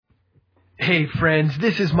Hey friends,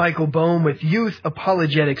 this is Michael Bohm with Youth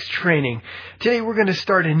Apologetics Training. Today we're going to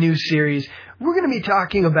start a new series. We're going to be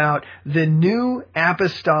talking about the New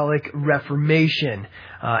Apostolic Reformation.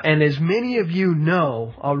 And as many of you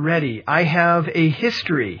know already, I have a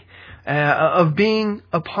history of being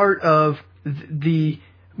a part of the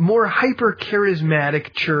more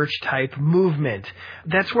hyper-charismatic church-type movement.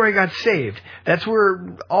 That's where I got saved. That's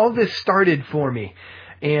where all this started for me.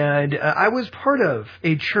 And I was part of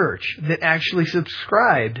a church that actually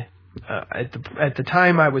subscribed. At the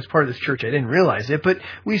time I was part of this church, I didn't realize it, but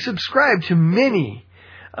we subscribed to many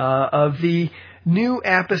of the New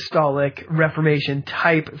Apostolic Reformation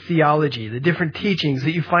type theology, the different teachings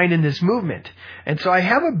that you find in this movement. And so I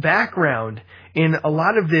have a background in a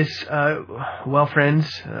lot of this,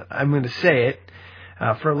 friends, I'm going to say it,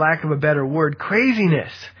 for lack of a better word,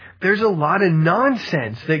 craziness. There's a lot of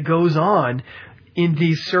nonsense that goes on in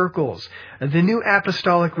these circles. The New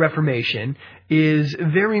Apostolic Reformation is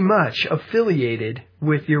very much affiliated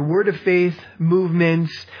with your Word of Faith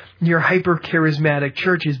movements, your hyper-charismatic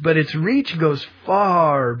churches, but its reach goes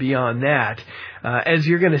far beyond that. As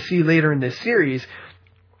you're going to see later in this series,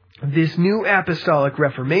 this New Apostolic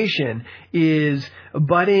Reformation is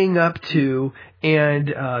butting up to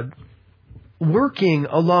and working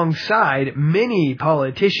alongside many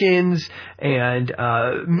politicians and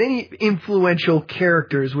many influential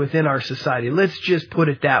characters within our society. Let's just put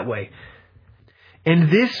it that way.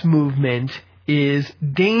 And this movement is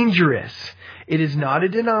dangerous. It is not a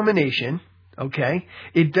denomination, okay?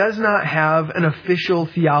 It does not have an official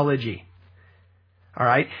theology, all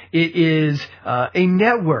right? It is a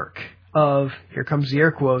network of, here comes the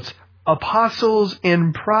air quotes, apostles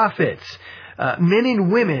and prophets, men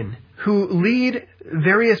and women who lead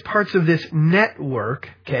various parts of this network,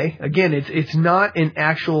 okay? Again, it's not an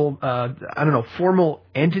actual, formal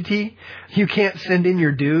entity. You can't send in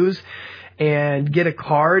your dues and get a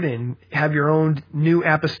card and have your own New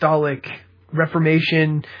Apostolic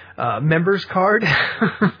Reformation members card.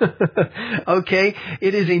 Okay?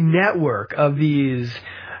 It is a network of these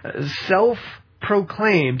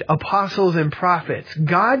self-proclaimed apostles and prophets.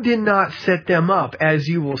 God did not set them up, as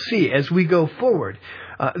you will see as we go forward.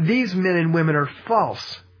 These men and women are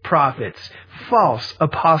false prophets, false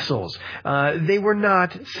apostles. They were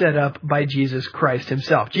not set up by Jesus Christ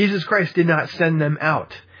himself. Jesus Christ did not send them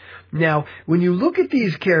out. Now, when you look at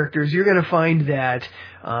these characters, you're going to find that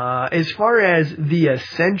as far as the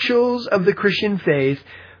essentials of the Christian faith,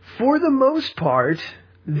 for the most part,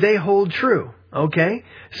 they hold true. Okay?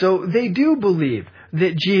 So they do believe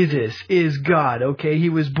that Jesus is God, okay? He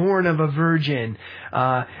was born of a virgin.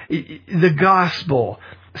 The gospel,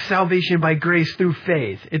 salvation by grace through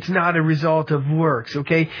faith. It's not a result of works,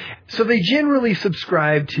 okay? So they generally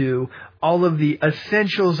subscribe to all of the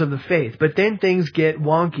essentials of the faith. But then things get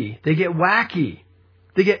wonky. They get wacky.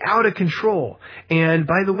 They get out of control. And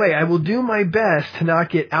by the way, I will do my best to not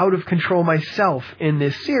get out of control myself in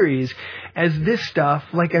this series, as this stuff,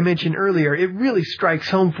 like I mentioned earlier, it really strikes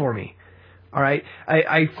home for me. All right?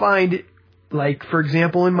 I find, like, for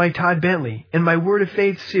example, in my Todd Bentley, in my Word of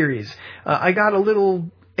Faith series, I got a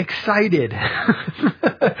little excited.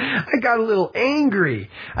 I got a little angry.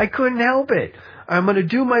 I couldn't help it. I'm going to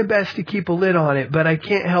do my best to keep a lid on it, but I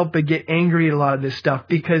can't help but get angry at a lot of this stuff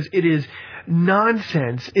because it is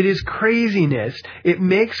nonsense. It is craziness. It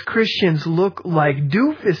makes Christians look like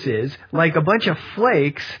doofuses, like a bunch of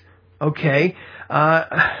flakes, okay?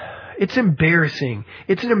 It's embarrassing.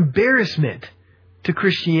 It's an embarrassment to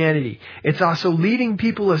Christianity. It's also leading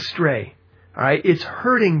people astray, all right? It's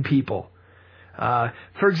hurting people.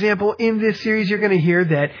 For example, in this series, you're going to hear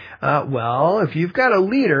that, if you've got a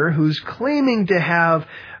leader who's claiming to have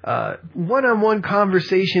one-on-one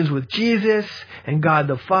conversations with Jesus and God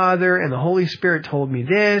the Father, and the Holy Spirit told me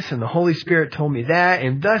this, and the Holy Spirit told me that,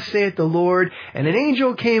 and thus saith the Lord, and an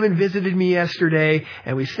angel came and visited me yesterday,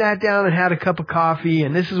 and we sat down and had a cup of coffee,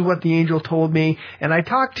 and this is what the angel told me, and I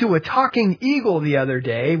talked to a talking eagle the other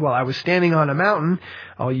day while I was standing on a mountain.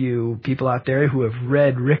 All you people out there who have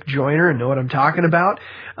read Rick Joyner and know what I'm talking about,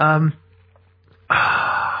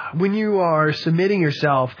 when you are submitting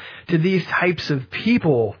yourself to these types of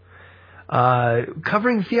people,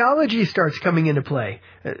 covering theology starts coming into play.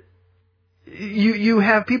 You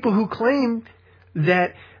have people who claim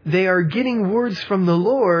that they are getting words from the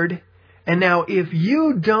Lord, and now if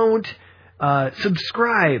you don't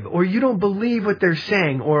subscribe, or you don't believe what they're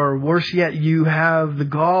saying, or worse yet, you have the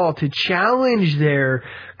gall to challenge their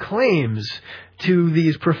claims to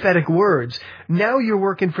these prophetic words, now you're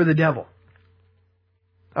working for the devil.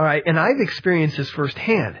 All right, and I've experienced this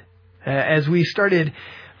firsthand. As we started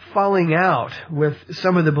falling out with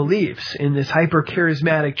some of the beliefs in this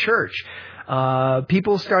hyper-charismatic church.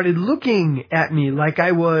 People started looking at me like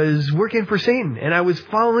I was working for Satan and I was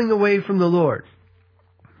falling away from the Lord.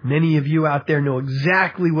 Many of you out there know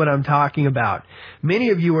exactly what I'm talking about. Many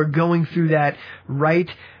of you are going through that right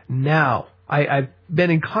now. I've been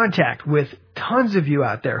in contact with tons of you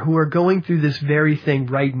out there who are going through this very thing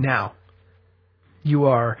right now. You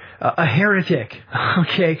are a heretic,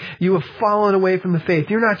 okay? You have fallen away from the faith.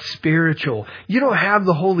 You're not spiritual. You don't have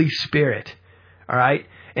the Holy Spirit, all right?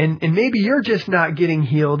 And maybe you're just not getting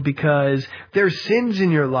healed because there's sins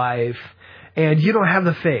in your life and you don't have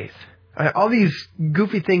the faith. All these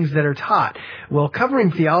goofy things that are taught. Well,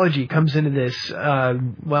 covering theology comes into this,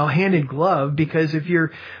 hand in glove, because if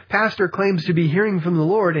your pastor claims to be hearing from the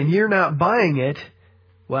Lord and you're not buying it,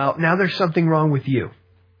 well, now there's something wrong with you.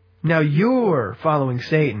 Now you're following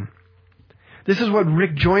Satan. This is what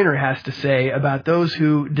Rick Joyner has to say about those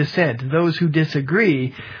who dissent, those who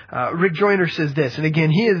disagree. Rick Joyner says this, and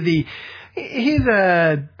again, he's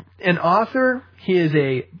an author. He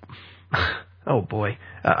is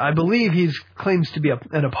I believe he claims to be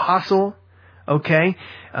an apostle, okay?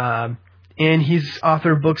 And he's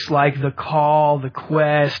author of books like The Call, The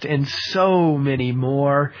Quest, and so many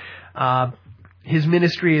more. His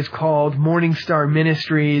ministry is called Morning Star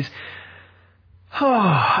Ministries.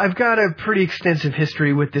 I've got a pretty extensive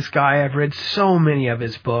history with this guy. I've read so many of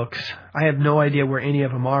his books. I have no idea where any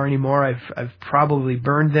of them are anymore. I've probably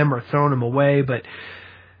burned them or thrown them away. But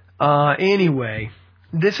anyway,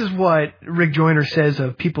 this is what Rick Joyner says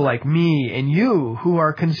of people like me and you who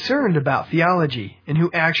are concerned about theology and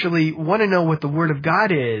who actually want to know what the Word of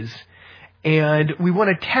God is, and we want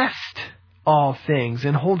to test all things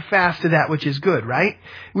and hold fast to that which is good, right?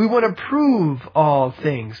 We want to prove all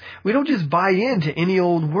things. We don't just buy into any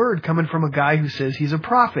old word coming from a guy who says he's a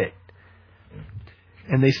prophet.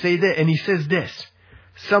 And they say that, and he says this: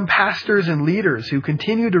 some pastors and leaders who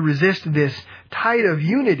continue to resist this tide of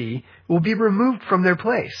unity will be removed from their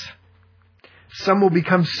place. Some will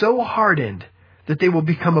become so hardened that they will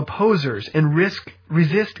become opposers and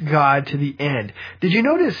resist God to the end. Did you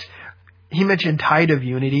notice he mentioned tide of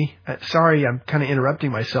unity? Sorry, I'm kind of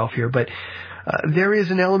interrupting myself here, but there is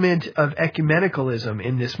an element of ecumenicalism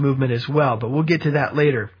in this movement as well, but we'll get to that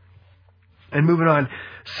later. And moving on,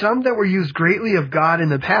 some that were used greatly of God in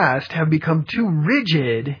the past have become too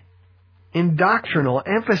rigid in doctrinal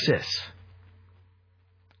emphasis.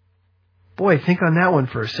 Boy, think on that one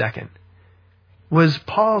for a second. Was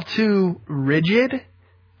Paul too rigid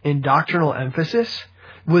in doctrinal emphasis?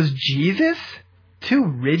 Was Jesus too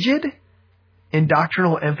rigid in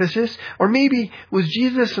doctrinal emphasis? Or maybe was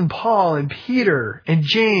Jesus and Paul and Peter and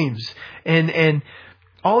James and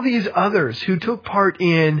all these others who took part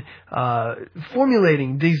in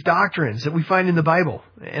formulating these doctrines that we find in the Bible,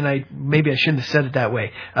 and maybe I shouldn't have said it that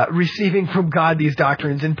way, receiving from God these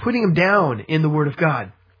doctrines and putting them down in the Word of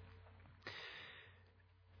God.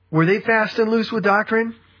 Were they fast and loose with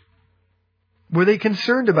doctrine? Were they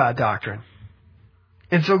concerned about doctrine?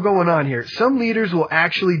 And so going on here, some leaders will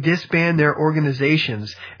actually disband their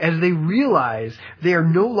organizations as they realize they are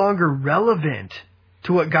no longer relevant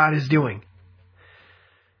to what God is doing.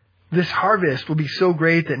 This harvest will be so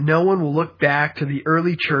great that no one will look back to the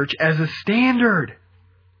early church as a standard.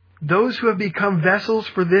 Those who have become vessels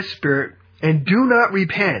for this Spirit and do not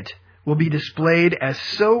repent will be displayed as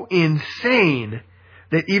so insane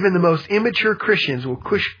that even the most immature Christians will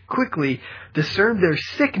quickly discern their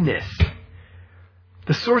sickness.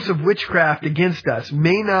 The source of witchcraft against us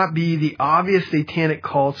may not be the obvious satanic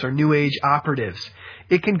cults or New Age operatives.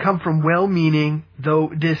 It can come from well-meaning, though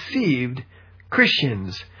deceived,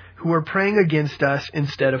 Christians who are praying against us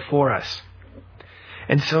instead of for us.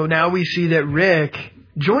 And so now we see that Rick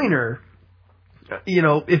Joyner,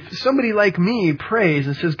 if somebody like me prays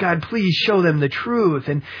and says, God, please show them the truth,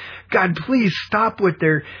 and God, please stop what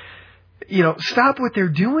they're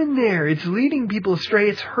doing there. It's leading people astray.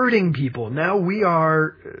 It's hurting people. Now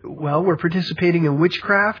we're participating in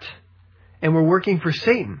witchcraft and we're working for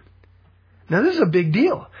Satan. Now this is a big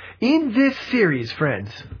deal. In this series, friends,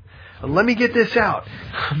 let me get this out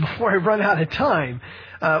before I run out of time.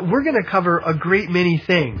 We're going to cover a great many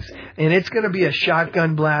things, and it's going to be a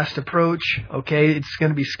shotgun blast approach. Okay. It's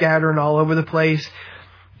going to be scattering all over the place.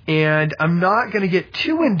 And I'm not going to get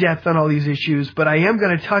too in-depth on all these issues, but I am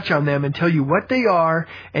going to touch on them and tell you what they are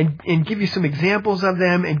and give you some examples of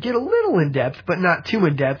them and get a little in-depth, but not too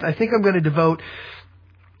in-depth. I think I'm going to devote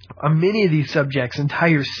many of these subjects,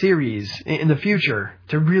 entire series in the future,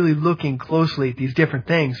 to really looking closely at these different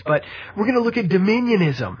things. But we're going to look at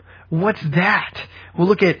dominionism. What's that? We'll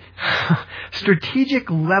look at strategic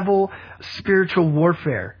level spiritual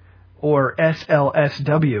warfare. or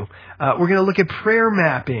SLSW. We're going to look at prayer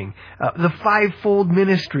mapping, the fivefold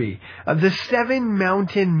ministry, the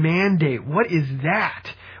 7-mountain mandate. What is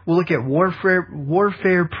that? We'll look at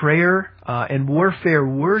warfare prayer, and warfare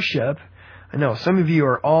worship. I know some of you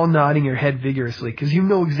are all nodding your head vigorously because you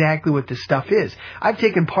know exactly what this stuff is. I've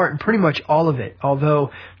taken part in pretty much all of it,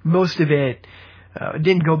 although most of it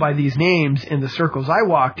didn't go by these names in the circles I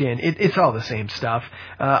walked in. It's all the same stuff.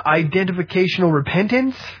 Identificational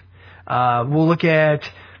repentance. We'll look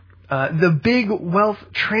at the big wealth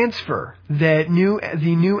transfer that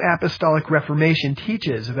the new Apostolic Reformation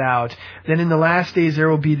teaches about, that in the last days there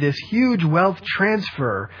will be this huge wealth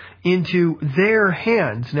transfer into their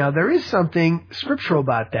hands. Now, there is something scriptural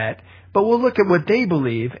about that, but we'll look at what they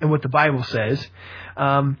believe and what the Bible says.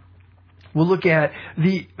 We'll look at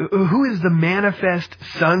who is the manifest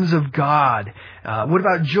sons of God. What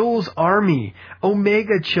about Joel's army,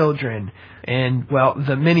 Omega children, and, well,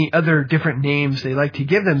 the many other different names they like to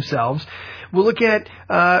give themselves. We'll look at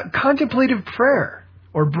contemplative prayer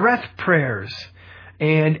or breath prayers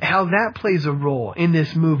and how that plays a role in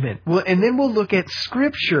this movement. And then we'll look at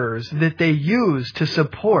scriptures that they use to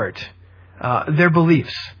support their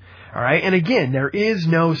beliefs. All right. And again, there is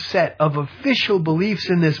no set of official beliefs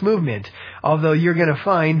in this movement, although you're going to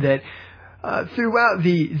find that throughout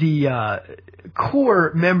the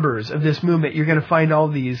core members of this movement, you're going to find all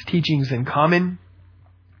these teachings in common.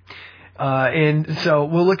 And so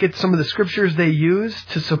we'll look at some of the scriptures they use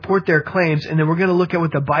to support their claims, and then we're going to look at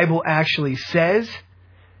what the Bible actually says,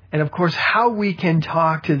 and of course, how we can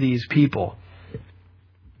talk to these people.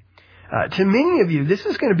 To many of you, this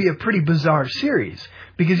is going to be a pretty bizarre series,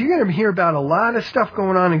 because you're going to hear about a lot of stuff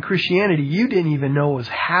going on in Christianity you didn't even know was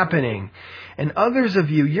happening. And others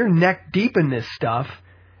of you, you're neck deep in this stuff,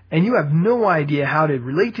 and you have no idea how to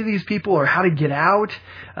relate to these people or how to get out.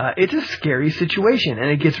 It's a scary situation,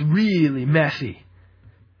 and it gets really messy.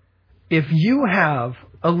 If you have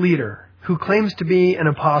a leader who claims to be an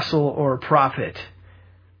apostle or a prophet,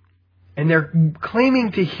 and they're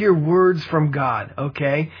claiming to hear words from God,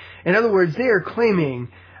 okay? In other words, they are claiming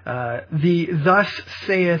the thus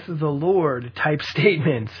saith the Lord type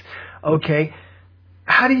statements, okay?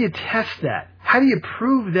 How do you test that? How do you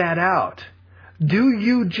prove that out? Do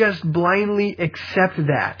you just blindly accept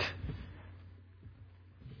that?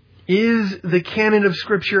 Is the canon of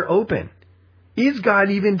Scripture open? Is God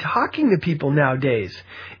even talking to people nowadays?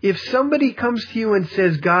 If somebody comes to you and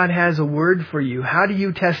says God has a word for you, how do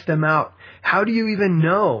you test them out? How do you even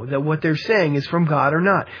know that what they're saying is from God or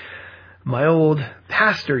not? My old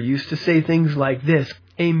pastor used to say things like this: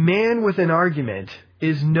 a man with an argument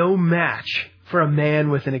is no match for a man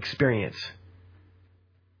with an experience.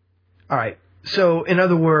 All right. So, in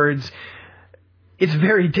other words, it's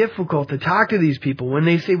very difficult to talk to these people when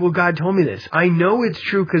they say, well, God told me this. I know it's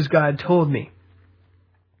true because God told me.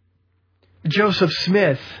 Joseph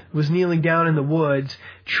Smith was kneeling down in the woods,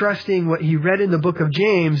 trusting what he read in the book of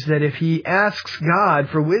James, that if he asks God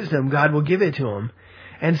for wisdom, God will give it to him.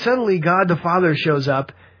 And suddenly God the Father shows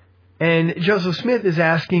up, and Joseph Smith is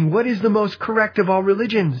asking, what is the most correct of all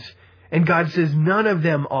religions? And God says, none of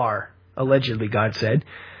them are, allegedly God said.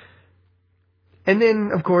 And then,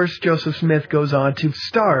 of course, Joseph Smith goes on to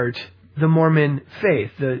start the Mormon faith,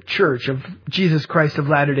 the Church of Jesus Christ of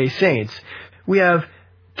Latter-day Saints. We have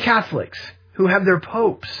Catholics who have their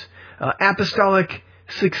popes, apostolic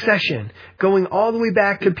succession, going all the way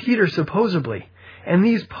back to Peter, supposedly. And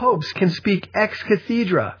these popes can speak ex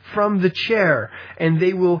cathedra, from the chair, and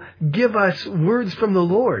they will give us words from the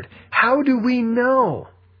Lord. How do we know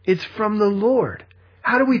it's from the Lord?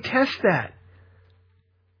 How do we test that?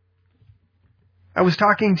 I was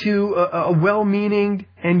talking to a well-meaning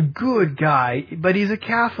and good guy, but he's a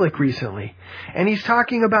Catholic recently. And he's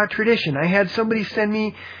talking about tradition. I had somebody send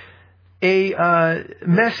me a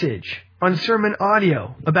message on sermon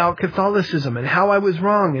audio about Catholicism and how I was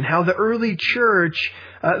wrong and how the early church,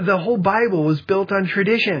 the whole Bible was built on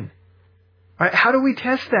tradition. All right, how do we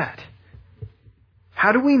test that?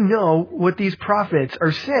 How do we know what these prophets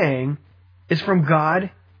are saying is from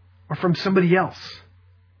God or from somebody else?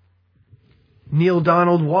 Neil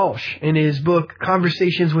Donald Walsh, in his book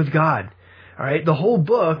Conversations with God, all right, the whole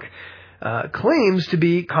book claims to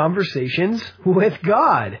be conversations with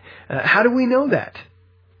God. How do we know that?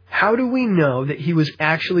 How do we know that he was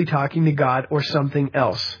actually talking to God or something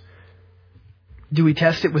else? Do we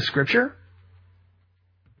test it with Scripture?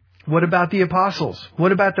 What about the apostles?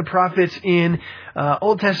 What about the prophets in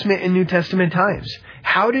Old Testament and New Testament times?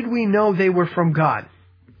 How did we know they were from God?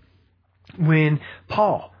 When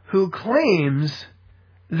Paul, who claims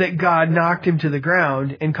that God knocked him to the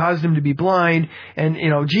ground and caused him to be blind, and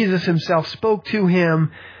Jesus himself spoke to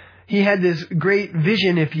him, he had this great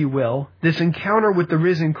vision, if you will, this encounter with the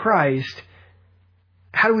risen Christ.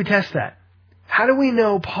 How do we test that? How do we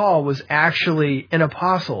know Paul was actually an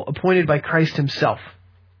apostle appointed by Christ himself?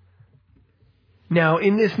 Now,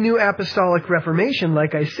 in this new apostolic reformation,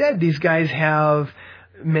 like I said, these guys have,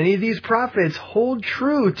 many of these prophets hold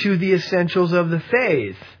true to the essentials of the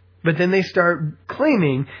faith, but then they start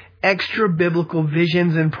claiming extra biblical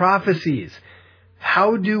visions and prophecies.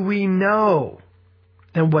 How do we know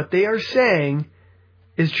that what they are saying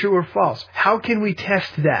is true or false? How can we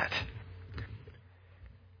test that?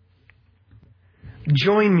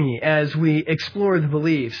 Join me as we explore the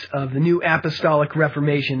beliefs of the new Apostolic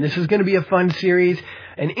Reformation. This is going to be a fun series,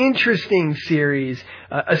 an interesting series,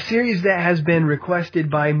 a series that has been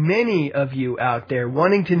requested by many of you out there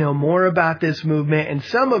wanting to know more about this movement, and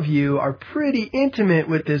some of you are pretty intimate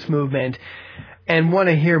with this movement and want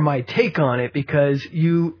to hear my take on it because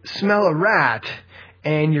you smell a rat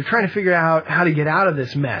and you're trying to figure out how to get out of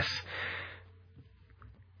this mess.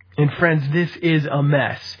 And friends, this is a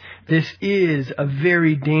mess. This is a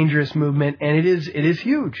very dangerous movement, and it is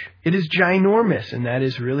huge. It is ginormous, and that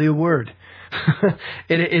is really a word.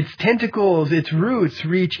 Its tentacles, its roots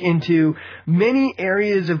reach into many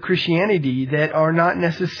areas of Christianity that are not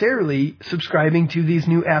necessarily subscribing to these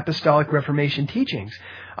new Apostolic Reformation teachings.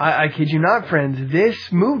 I kid you not, friends,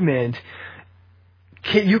 this movement,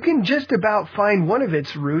 you can just about find one of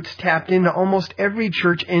its roots tapped into almost every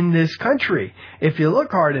church in this country. If you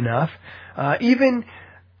look hard enough, even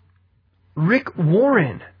Rick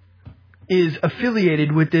Warren is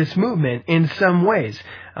affiliated with this movement in some ways.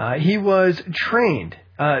 He was trained,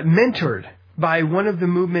 mentored by one of the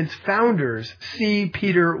movement's founders, C.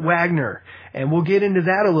 Peter Wagner. And we'll get into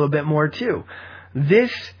that a little bit more too.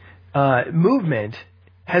 This movement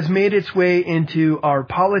has made its way into our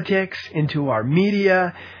politics, into our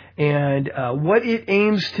media, and what it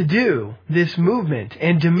aims to do, this movement,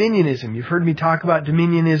 and dominionism. You've heard me talk about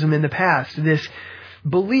dominionism in the past, this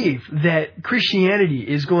belief that Christianity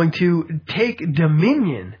is going to take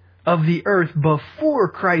dominion of the earth before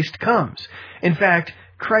Christ comes. In fact,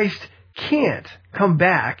 Christ can't come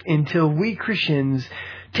back until we Christians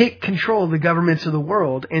take control of the governments of the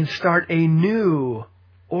world and start a new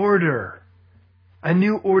order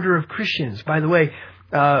of Christians. By the way,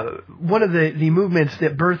 one of the movements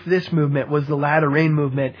that birthed this movement was the Latter Rain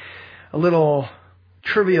movement. A little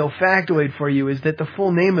trivial factoid for you is that the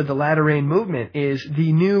full name of the Latter Rain movement is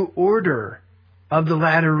the New Order of the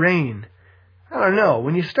Latter Rain. I don't know.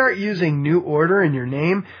 When you start using New Order in your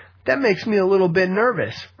name, that makes me a little bit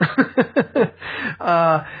nervous.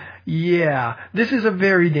 Yeah, this is a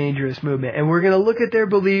very dangerous movement, and we're going to look at their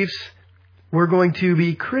beliefs. We're going to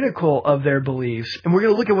be critical of their beliefs, and we're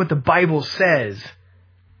going to look at what the Bible says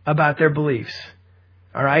about their beliefs.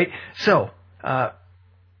 All right? So, I'm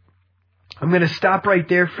going to stop right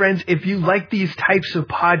there, friends. If you like these types of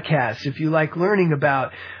podcasts, if you like learning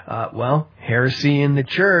about, heresy in the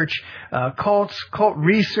church, cults, cult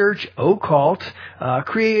research, occult,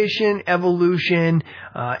 creation, evolution,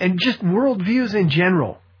 and just worldviews in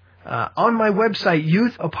general, on my website,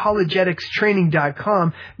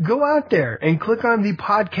 youthapologeticstraining.com, go out there and click on the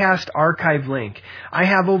podcast archive link. I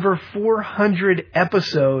have over 400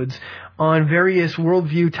 episodes on various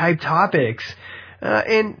worldview type topics.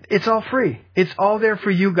 And it's all free. It's all there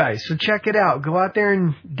for you guys. So check it out. Go out there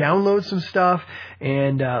and download some stuff.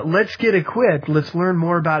 And let's get equipped. Let's learn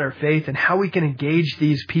more about our faith and how we can engage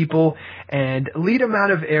these people and lead them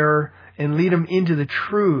out of error and lead them into the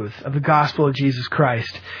truth of the gospel of Jesus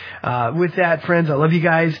Christ. With that, friends, I love you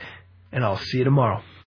guys, and I'll see you tomorrow.